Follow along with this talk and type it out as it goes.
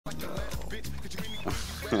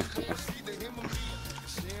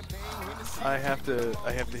I have to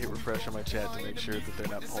hit refresh on my chat to make sure that they're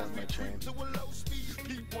not pulling my chain.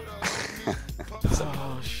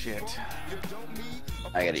 Oh shit.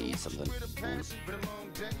 I gotta eat something.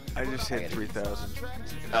 I just hit 3,000.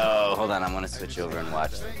 Oh, hold on. I want to switch over and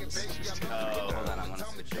watch this. Oh, hold on. I want to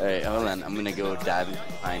switch over. Alright, hold on. I'm gonna go dive into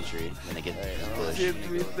the pine tree. I'm gonna get this bush. Hit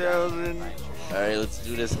 3,000. Alright, let's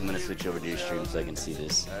do this. I'm gonna switch over to your stream so I can see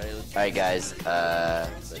this. Alright, guys.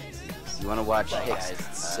 You wanna watch Hicks?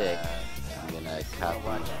 It's sick. I'm gonna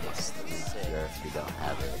copy this here if we don't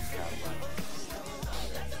have it.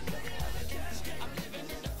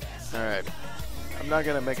 Alright. I'm not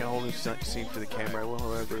gonna make a whole new scene for the camera. I will,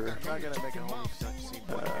 however. I'm not gonna make a whole new scene.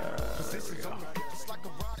 There we go.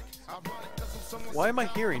 Why am I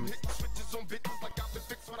hearing?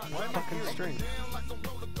 Fucking string.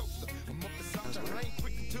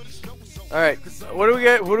 Alright, what do we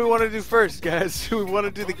get? What do we want to do first, guys? Do we want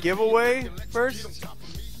to do the giveaway first?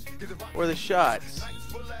 Or the shots?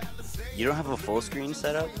 You don't have a full screen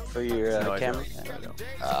set up for your camera? I don't.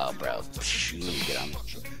 Oh, bro. You need to get on.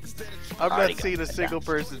 I've not seen a single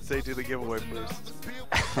person say do the giveaway first.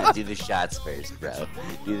 Do the shots first, bro.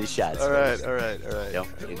 Do the shots Alright, first. alright.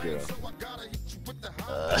 Don't be a girl.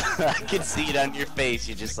 I can see it on your face.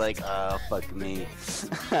 You're just like, oh, fuck me.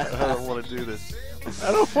 I don't want to do this.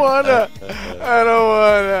 I don't wanna. I don't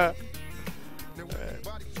wanna. Right.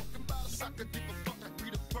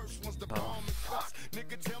 Oh, fuck.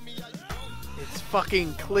 It's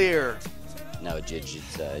fucking clear. No, Jidge,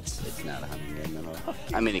 it's not a hunting game at all.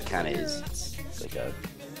 I mean, it kind of is. It's like a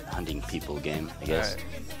hunting people game, I guess. Right.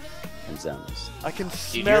 And zombies. I can Dude,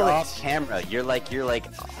 smell you're it. off camera. You're like No,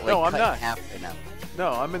 I'm cut in not. half right now.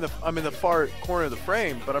 No, I'm in the far corner of the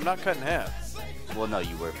frame, but I'm not cut in half. Well, no,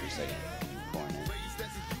 you were for a second. Corner.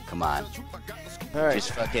 Come on. All right.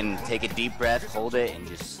 Just fucking take a deep breath, hold it, and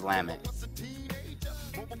just slam it.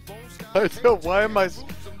 Why am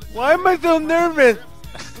I so nervous?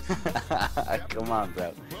 Come on,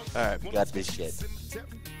 bro. All right. You got this shit.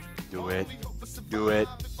 Do it. Do it.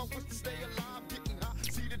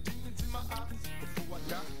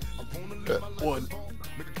 One.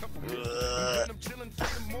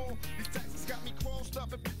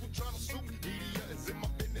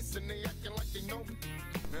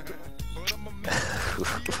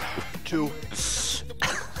 Two.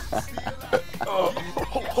 Oh.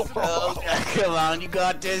 Come on, you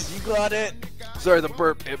got this. You got it. Sorry, the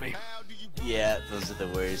burp hit me. Yeah, those are the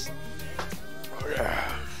worst.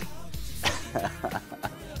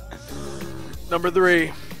 Number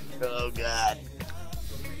 3. Oh god.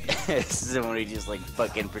 This is when we just like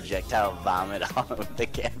fucking projectile vomit all over the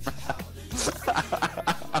camera.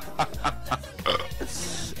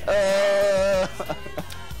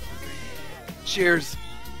 Cheers.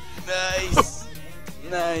 Nice.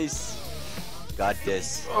 Nice. Got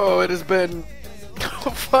this. Oh, it has been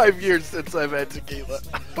 5 years since I've had tequila.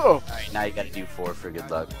 Oh. Alright, now you gotta do 4 for good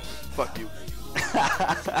luck. Fuck you.